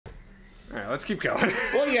Alright, let's keep going.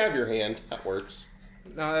 Well, you have your hand. That works.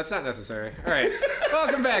 No, that's not necessary. Alright,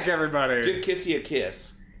 welcome back, everybody. Give Kissy a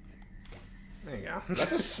kiss. There you go.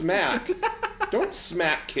 That's a smack. Don't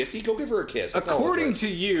smack Kissy. Go give her a kiss. That's According to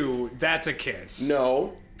you, that's a kiss.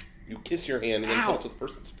 No. You kiss your hand and then Ow. put it to the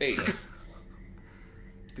person's face.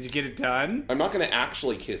 Did you get it done? I'm not going to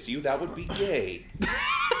actually kiss you. That would be gay.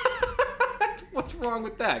 What's wrong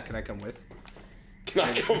with that? Can I come with? Can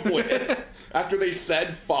I come with? After they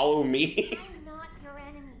said, follow me. I'm not your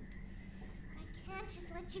enemy. But I can't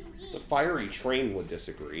just let you leave. The fiery train would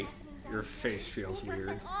disagree. Your face feels We're weird.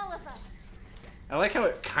 with all of us. I like how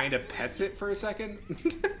it kind of pets it for a second. We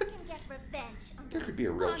can get revenge on There those could be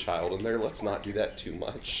a real child in there. monsters Let's not do that too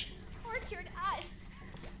much. Tortured us.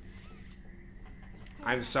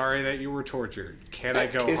 I'm sorry that you were tortured. Can I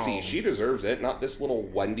go Kissy, home? she deserves it, not this little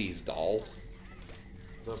Wendy's doll.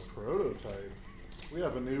 The prototype. We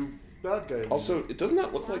have a new bad guy. Also, it doesn't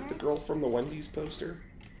that look like the girl from the Wendy's poster?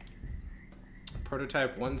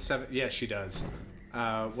 Prototype 17. Yes, she does.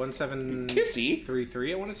 1733.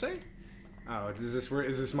 Kissy. I want to say. Oh, is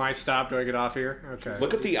this my stop? Do I get off here? Okay.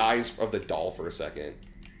 Look at the eyes of the doll for a second.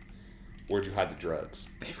 Where'd you hide the drugs?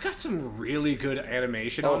 They've got some really good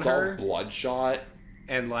animation Oh, on it's her. all bloodshot.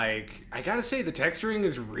 And like, I gotta say, the texturing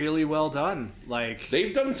is really well done. Like,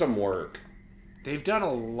 They've done some work. they've done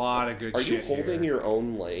a lot of good Are shit you holding here. your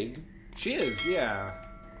own leg? She is, yeah.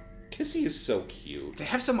 Kissy is so cute. They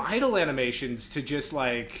have some idle animations to just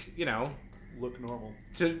like, you know, Look normal.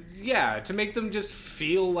 to make them just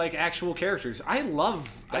feel like actual characters. I love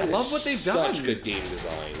what they've done. Such good game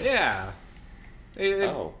design. Yeah. They've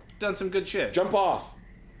Oh. done some good shit. Jump off.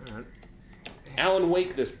 Alright. Alan,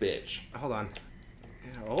 wake this bitch. Hold on.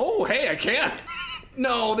 Oh, hey, I can't.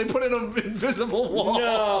 No, they put in an invisible wall.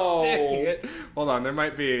 No. Dang it. Hold on, there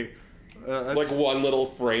might be... Like one little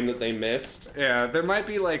frame that they missed. Yeah, there might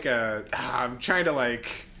be like a... I'm trying to like...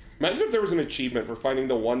 Imagine if there was an achievement for finding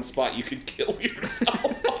the one spot you could kill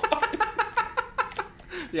yourself on.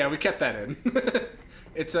 Yeah, we kept that in.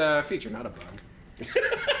 It's a feature, not a bug.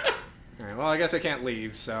 Alright, well, I guess I can't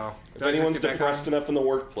leave, so... If Do I just anyone's get back depressed on? enough in the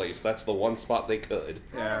workplace, that's the one spot they could.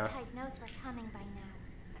 Yeah. Prototype knows we're coming by now.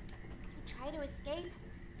 If you try to escape,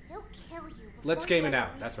 he'll kill you. Let's before game you it ever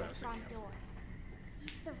out. reach That's what I the was front thinking of. door.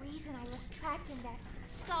 He's the reason I was trapped in that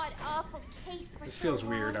god-awful case for This so feels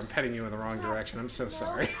long. weird. I'm petting you in the wrong direction. I'm so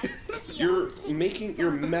sorry. You're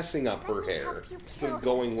messing up her hair instead of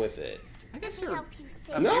going with it. I guess you're... Help you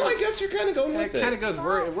save No, her. I guess you're kind of going It with kind of it. goes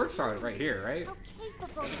where it works on it right here, right? How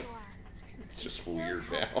capable you are. It's just weird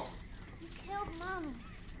now. You killed Mommy.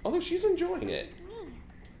 Although she's enjoying it. Me.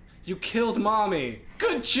 You killed Mommy.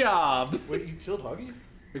 Good job. Wait, you killed Huggy?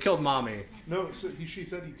 We killed Mommy. No, she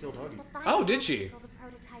said you killed Huggy. Oh, did she?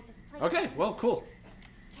 Okay, well, cool.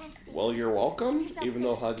 Well, you're welcome, even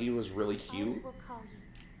though Huggy was really cute.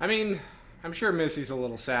 I mean, I'm sure Missy's a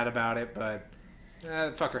little sad about it, but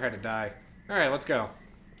that fucker had to die. All right, let's go.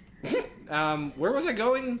 Where was I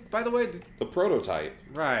going, by the way? The prototype.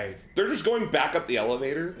 Right. They're just going back up the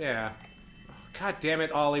elevator. Yeah. Oh, God damn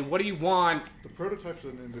it, Ollie. What do you want? The prototype's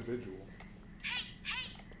an individual. Hey,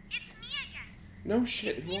 it's me again. No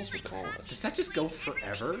shit, who else would call us? Does that just go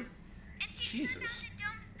forever? And to Jesus. use the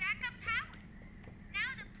dome's backup power. Now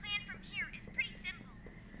the plan from here is pretty simple.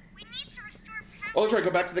 We need to restore power. Oh, that's right,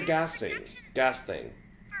 go back to the and gas thing. production. Gas thing.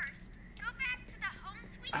 First, go back to the home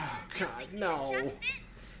sweet Oh, home God, building no. just then.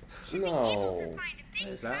 Should be able No. to find a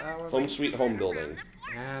big Is that power one? Home sweet home building. around the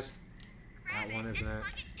porch. That's Grab that one, it isn't and it?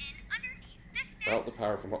 plug it in underneath this Out the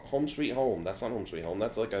power from Home Sweet Home. That's not Home Sweet Home.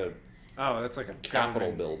 That's like a... Oh, that's like a Capitol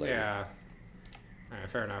government- building. Yeah. All right,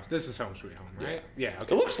 fair enough. This is Home Sweet Home, right? Yeah. It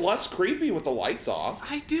Okay. looks less creepy with the lights off.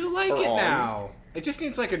 I do like Or it on. now. It just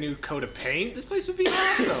needs like a new coat of paint. This place would be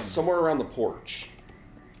awesome. Somewhere around the porch.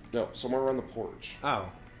 No, somewhere around the porch. Oh.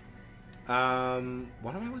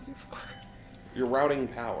 What am I looking for? You're routing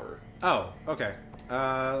power. Oh, okay.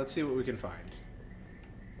 Let's see what we can find.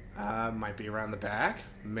 Might be around the back.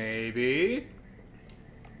 Maybe.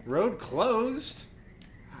 Road closed.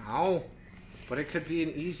 Ow. But it could be an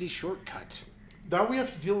easy shortcut. Now we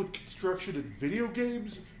have to deal with construction in video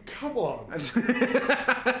games? Come on.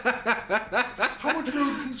 How much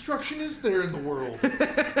road construction is there in the world?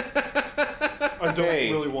 I don't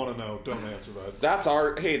Hey. really want to know. Don't answer that. That's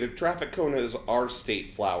our... Hey, the traffic cone is our state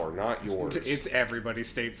flower, not yours. It's everybody's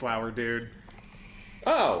state flower, dude.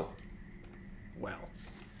 Oh. Well.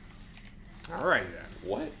 Alright then.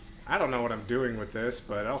 What? I don't know what I'm doing with this,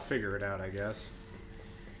 but I'll figure it out, I guess.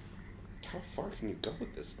 How far can you go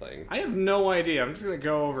with this thing? I have no idea. I'm just gonna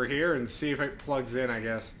go over here and see if it plugs in, I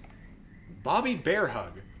guess. Bobby Bear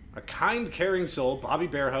Hug. A kind, caring soul, Bobby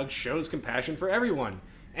Bear Hug shows compassion for everyone.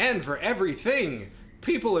 and for everything.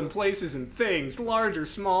 People and places and things, large or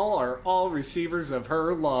small, are all receivers of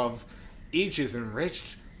her love. Each is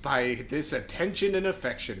enriched by this attention and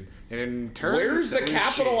affection, and in turn, Where's so the is she.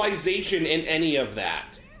 capitalization in any of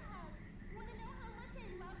that?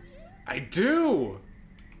 I do.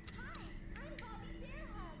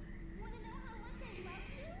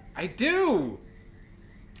 I do.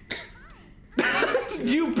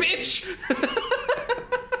 You bitch!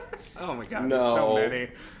 Oh my god, there's so No. many.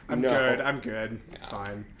 I'm No. good. I'm good. It's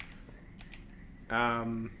fine.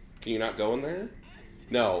 Can you not go in there?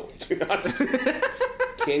 No, you're not.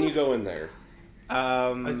 Can you go in there?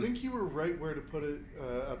 I think you were right where to put it.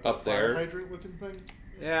 Up there? Fire hydrant looking thing.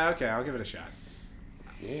 Yeah, okay, I'll give it a shot.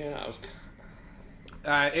 Yeah, I was.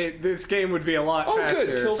 This game would be a lot Oh, faster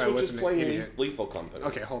good. if Kill I Switch is wasn't an playing idiot. Lethal Company.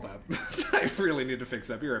 Okay, hold up. I really need to fix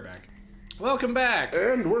that. Be right back. Welcome back.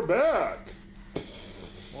 And we're back.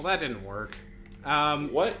 Well, that didn't work.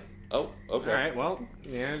 What? Oh, okay. All right. Well,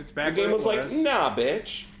 yeah, it's back. The game where was it like, nah,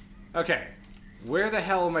 bitch. Okay, where the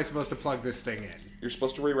hell am I supposed to plug this thing in? You're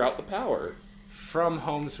supposed to reroute the power. From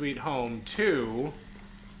Home Sweet Home to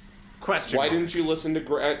question. Why mark. didn't you listen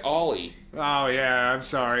to Ollie? Oh yeah, I'm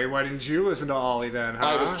sorry. Why didn't you listen to Ollie then? Huh?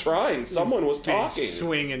 I was trying. Someone was Big talking.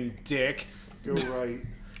 swinging dick. Go right.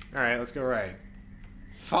 All right, let's go right.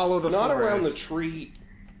 Follow the Not forest. around the tree.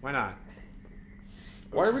 Why not?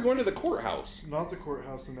 Why are we going to the courthouse? Not the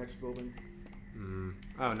courthouse. The next building.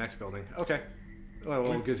 Oh, next building. Okay. Well, a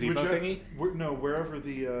little gazebo Which- thingy. No, wherever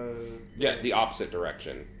the. Yeah, the opposite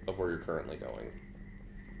direction of where you're currently going.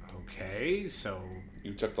 Okay, so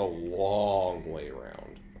You took the long way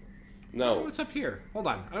around. No. what's up here? Hold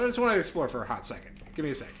on. I just want to explore for a hot second. Give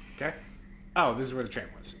me a second, okay? Oh, this is where the tram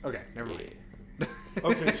was. Okay, never mind.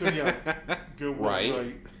 Okay, so yeah, go Right.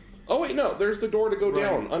 right. Oh, wait, no. There's the door to go Right.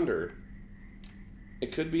 down, under.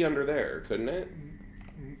 It could be under there, couldn't it?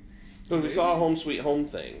 So we Maybe. saw a Home Sweet Home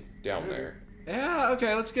thing down Maybe. there. Yeah,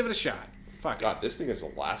 okay, let's give it a shot. Fuck it. God, this thing is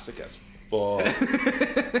elastic as fuck.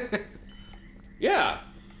 Yeah.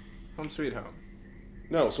 Home Sweet Home.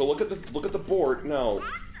 No, so look at the board. No. Awesome!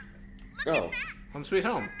 Look Oh. at that! Home Sweet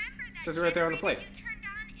Home. Remember that Says it right there on the plate. generator you turned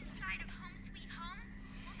on inside of Home Sweet Home?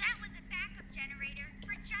 Well, that was a backup generator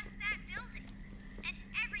for just that building. And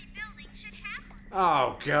every building should have one.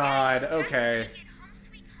 Oh god, Just okay. plugged in Home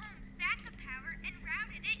Sweet Home's backup power and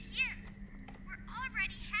routed it here. We're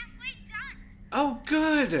already halfway done. Oh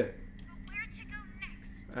good! But where to go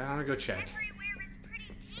next? I'm gonna go check. Everywhere is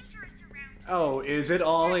pretty dangerous around here. Oh, is it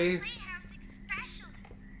Ollie? That playhouse especially.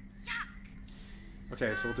 Yuck.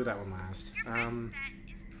 Okay, so we'll do that one last. Your best bet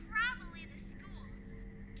is probably the school.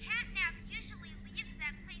 Catnap usually leaves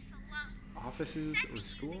that place alone. Offices Send or me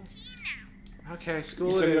school? the key now. Okay,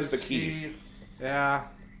 school You it send is. us the keys. Yeah.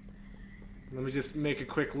 Let me just make a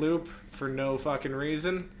quick loop for no fucking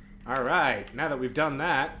reason. Alright, now that we've done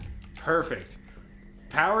that, perfect.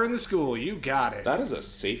 Power in the school, you got it. That is a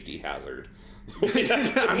safety hazard.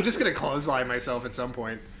 I'm just gonna clothesline myself at some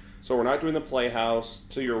point. So we're not doing the playhouse.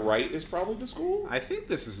 To your right is probably the school? I think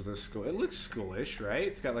this is the school. It looks schoolish, right?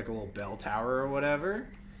 It's got like a little bell tower or whatever.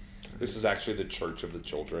 This is actually the Church of the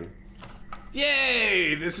Children.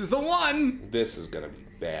 Yay! This is the one! This is gonna be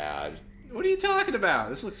bad. What are you talking about?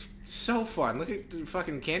 This looks so fun. Look at the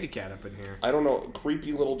fucking candy cat up in here. I don't know.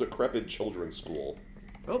 Creepy little decrepit children's school.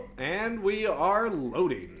 Oh, and we are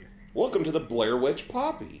loading. Welcome to the Blair Witch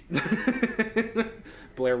Poppy.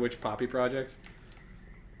 Blair Witch Poppy Project.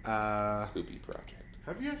 Poopy Project.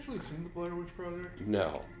 Have you actually seen the Blair Witch Project?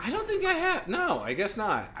 No. I don't think I have. No, I guess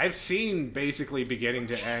not. I've seen basically beginning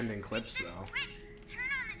to end in clips, though. Quick, turn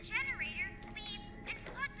on the generator, leave, and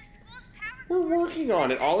plug the school's power. We're working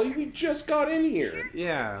on it, Ollie. We just got in here.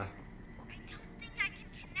 Yeah. I don't think I can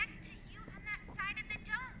connect to you on that side of the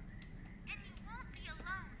dome. And you won't be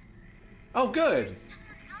alone. Oh, good. Someone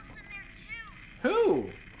else in there too. Who?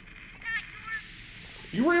 I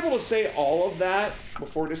got You were able to say all of that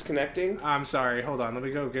before disconnecting? I'm sorry. Hold on. Let me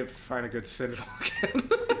go find a good signal again.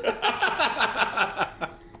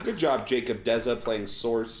 Good job, Jacob Deza, playing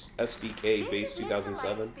Source SDK base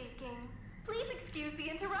 2007. Speaking. Please excuse the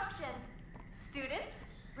interruption. Students,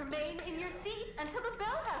 remain in your seat until the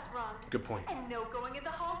bell has rung. Good point. And no going in the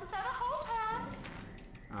halls without a hall pass.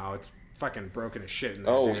 Oh, it's fucking broken as shit in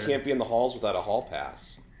there. Oh, we dude. can't be in the halls without a hall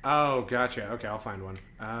pass. Oh, gotcha. Okay, I'll find one.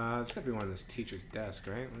 It's gotta be one of this teacher's desk,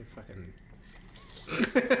 right? Let me fucking.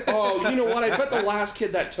 Oh, you know what? I bet the last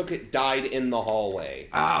kid that took it died in the hallway.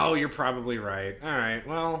 Oh, you're probably right. All right.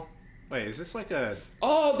 Well, wait. Is this like a?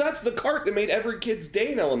 Oh, that's the cart that made every kid's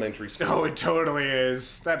day in elementary school. Oh, it totally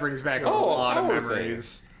is. That brings back a Oh, a lot of power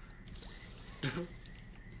memories.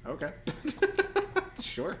 Okay.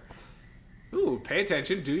 Sure. Ooh, pay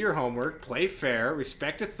attention, do your homework, play fair,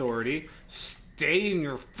 respect authority, stay in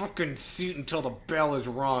your fucking seat until the bell is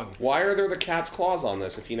rung. Why are there the cat's claws on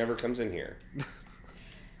this if he never comes in here?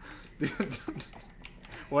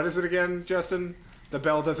 What is it again, Justin? The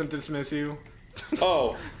bell doesn't dismiss you?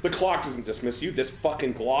 Oh, the clock doesn't dismiss you. This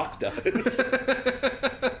fucking Glock does.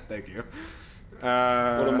 Thank you.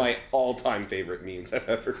 One of my all-time favorite memes I've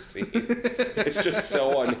ever seen. It's just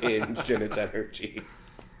so unhinged in its energy.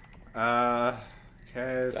 Okay.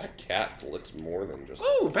 That cat looks more than just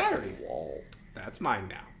Ooh, a battery. fucking wall. That's mine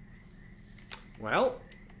now. Well,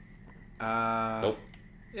 Nope.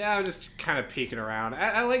 yeah, I'm just kind of peeking around.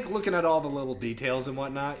 I like looking at all the little details and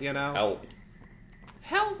whatnot, you know? Help.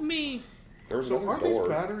 Help me! There was So another aren't door. these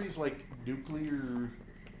batteries like nuclear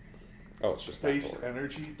Oh, it's just that based door.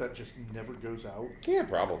 energy that just never goes out? Yeah,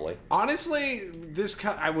 probably. Honestly,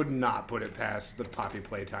 I would not put it past the Poppy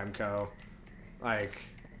Playtime Co. Like,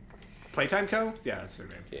 Playtime Co? Yeah, that's their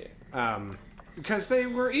name. Yeah. Because they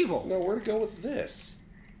were evil. No, where to go with this?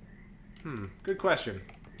 Good question.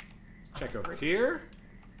 Check over here.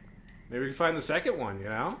 Maybe we can find the second one, you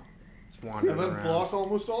know? Just wandering And then around. block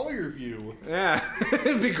almost all your view. Yeah,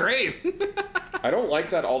 it'd be great. I don't like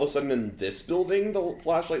that all of a sudden in this building the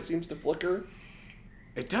flashlight seems to flicker.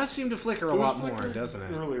 It does seem to flicker a It was lot more, flickering doesn't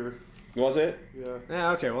it? Earlier, Was it? yeah.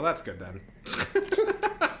 Yeah, okay, well that's good then.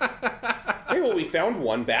 Hey, well, we found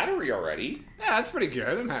one battery already. Yeah, that's pretty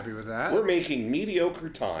good. I'm happy with that. We're making mediocre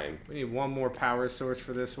time. We need one more power source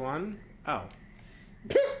for this one. Oh.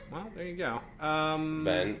 Well, there you go.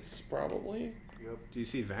 Vents, probably. Yep. Do you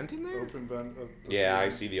see vent in there? Open vent. Yeah, I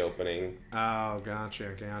see the opening. Oh, gotcha.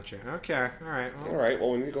 Okay, alright. Well, Alright,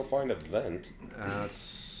 well, we need to go find a vent.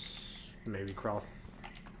 let's maybe crawl.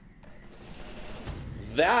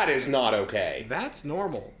 That is not okay. That's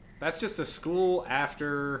normal. That's just a school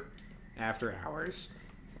after hours.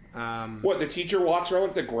 What, the teacher walks around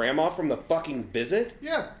with the grandma from the fucking visit?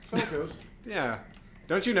 Yeah, that's how it goes. Yeah.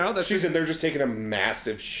 Don't you know? That's She's in there just taking a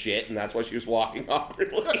massive shit, and that's why she was walking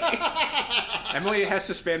awkwardly. Emily has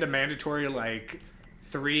to spend a mandatory,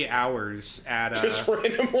 3 hours at, Just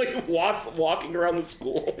randomly walking around the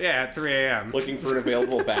school, yeah, at 3 a.m. looking for an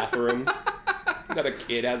available bathroom that a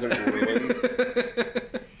kid hasn't ruined.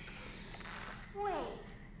 Wait,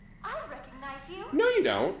 I recognize you. No, you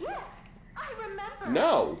don't. Yes, I remember.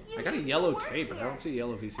 No. You I got a used to yellow work tape, but I here. don't see a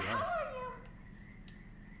yellow How VCR. are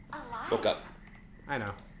you? Alive? Look up. I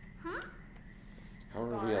know. How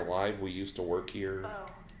are we alive? We used to work here. Oh.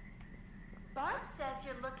 Barb says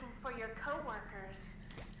you're looking for your coworkers.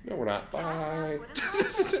 No, we're not. Bye.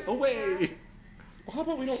 Away! Well, how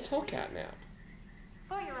about we don't tell Catnap?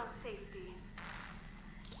 For your own safety.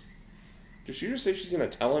 Did she just say she's gonna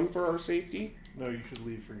tell him for our safety? No, you should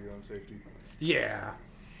leave for your own safety. Yeah.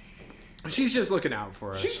 She's just looking out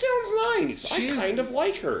for us. She sounds nice. She's- I kind of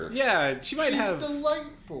like her. Yeah, she might She's have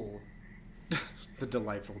delightful. the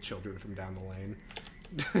delightful children from down the lane.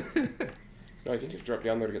 No, I think you have to drop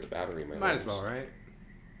down there to get the battery. Might as well, right?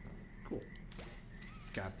 Cool.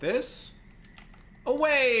 Got this.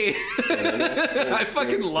 Away! I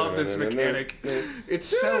fucking love this mechanic. It's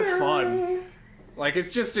so fun.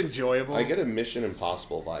 It's just enjoyable. I get a Mission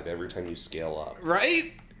Impossible vibe every time you scale up.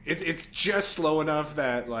 Right? It's just slow enough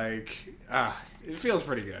that, it feels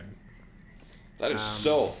pretty good. That is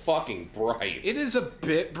so fucking bright. It is a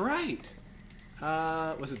bit bright.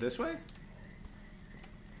 Was it this way?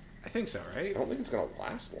 I think so, I right? don't think it's gonna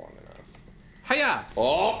last long enough. Hiya!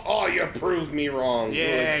 Oh, you proved me wrong.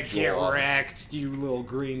 Yeah, Good get job. wrecked, you little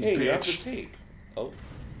green Hey, you have the bitch. tape. Oh,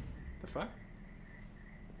 The fuck?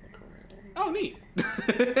 look around. Oh, neat.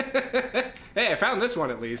 Hey, I found this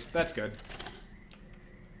one at least. That's good.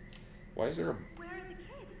 Why is there a... Where are the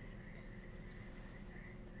kids?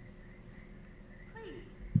 Please,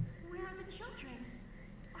 where are the children?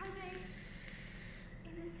 Are they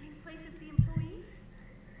in the same place as the employees?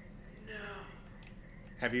 No.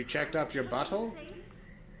 Have you checked up your butthole? Safe?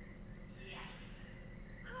 Yes.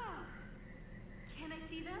 Huh. Can I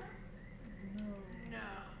see them? No.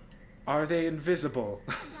 Are they invisible?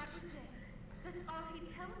 That was it. That's all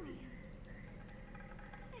he'd tell me.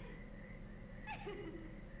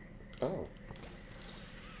 Oh.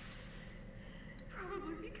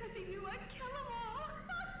 Probably because he knew I'd kill them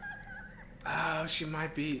all. Oh, she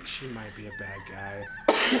might be a bad guy.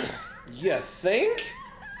 You think?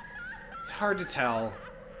 It's hard to tell.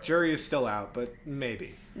 Jury is still out, but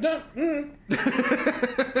maybe. No. I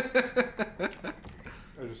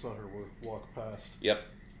just saw her walk past. Yep.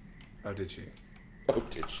 Oh, did she? Oh,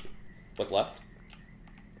 did she? Look left.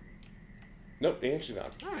 Nope, and she's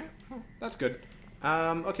not. Alright, well, that's good.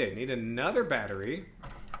 Okay, need another battery.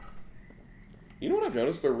 You know what I've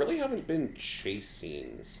noticed? There really haven't been chase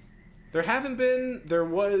scenes. There haven't been.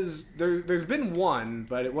 There's been one,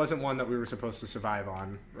 but it wasn't one that we were supposed to survive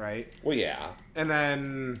on, right? Well, yeah. And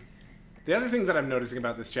then the other thing that I'm noticing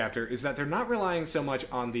about this chapter is that they're not relying so much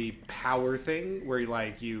on the power thing, where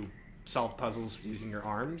you solve puzzles using your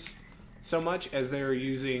arms, so much as they're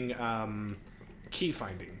using key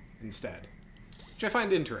finding instead, which I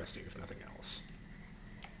find interesting, if nothing else.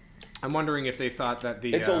 I'm wondering if they thought that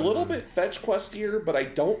It's a little bit fetch questier, but I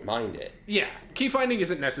don't mind it. Yeah, key finding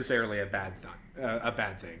isn't necessarily a bad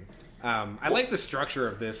thing. I like the structure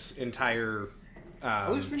of this entire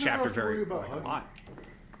At least we never chapter have to worry very about a hugging. lot.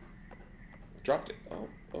 Dropped it. Oh,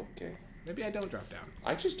 okay. Maybe I don't drop down.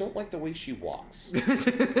 I just don't like the way she walks.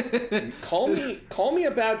 Call me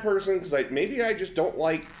a bad person, because maybe I just don't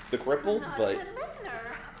like the crippled, Not but... a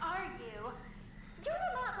listener, are you? You're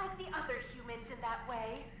a lot like the other humans in that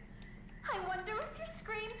way. I wonder if your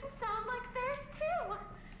screams will sound like theirs too.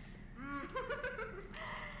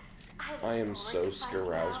 I am so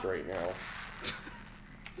scaroused right now.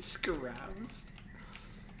 Scaroused.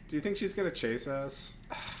 Do you think she's gonna chase us?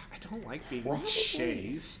 I don't like being Probably.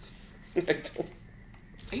 chased. I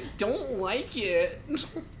I don't like it.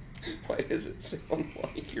 Why does it sound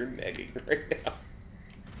like you're negging right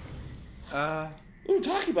now? Ooh,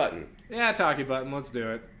 talkie button. Yeah, talkie button. Let's do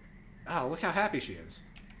it. Oh, look how happy she is.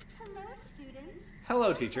 Hello, students.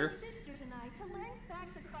 Hello, teacher. Sisters and I to learn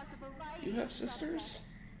facts across a variety You have of sisters? subjects.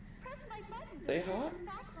 Press my button to They learn hot? some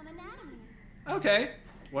facts on anatomy. Okay.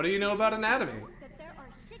 What do you know about anatomy? That there are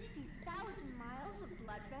 60,000 miles of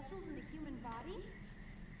blood vessels in the human body.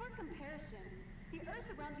 For comparison, the Earth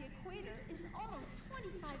around the equator is almost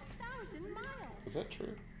 25,000 miles. Is that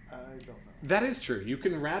true? I don't know. That is true. You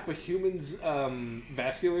can wrap a human's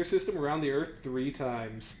vascular system around the Earth 3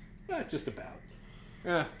 times. Just about.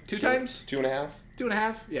 2 times? 2.5?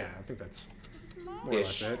 2.5? Yeah, I think that's The small more or less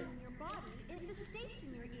Ish. it. in your body is the stapes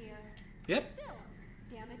in your ear. Yep. Still,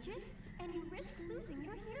 damage it, and you risk losing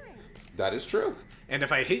your hearing. That is true. And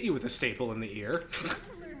if I hit you with a staple in the ear... Want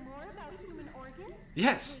to learn more about human organs?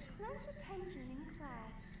 Yes. Pay close attention in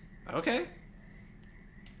class. Okay.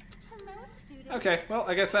 Hello, students. Okay, well,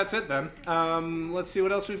 I guess that's it then. Let's see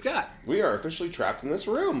what else we've got. We are officially trapped in this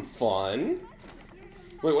room. Fun.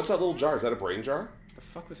 Wait, what's that little jar? Is that a brain jar? The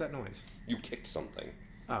fuck was that noise? You kicked something.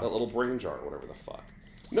 Oh. That little brain jar or whatever the fuck.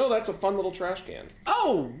 No, that's a fun little trash can.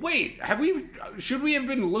 Oh, wait! Should we have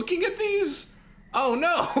been looking at these? Oh,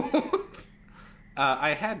 no!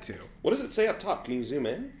 I had to. What does it say up top? Can you zoom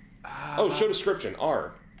in? Oh, show description.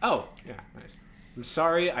 R. Oh, yeah, nice. I'm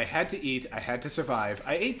sorry, I had to eat, I had to survive.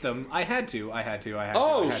 I ate them, I had to.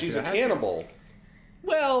 Oh, she's a cannibal.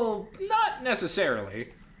 Well, not necessarily.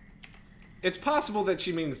 It's possible that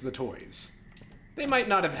she means the toys. They might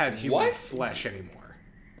not have had human What? flesh anymore.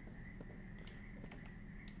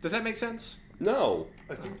 Does that make sense? No.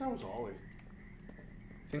 I think that was Ollie.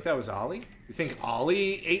 Think that was Ollie? You think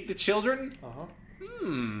Ollie ate the children? Uh-huh.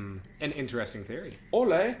 An interesting theory.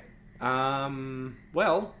 Ole.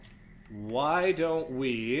 Well, why don't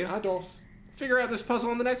we Adolf. figure out this puzzle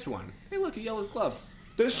on the next one? Hey, look, a yellow glove.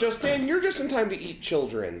 This just in. You're just in time to eat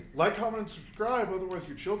children. Like, comment, and subscribe, otherwise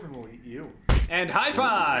your children will eat you. And high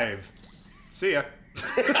five! See ya.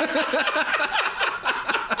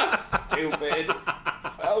 Stupid.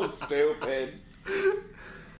 So stupid.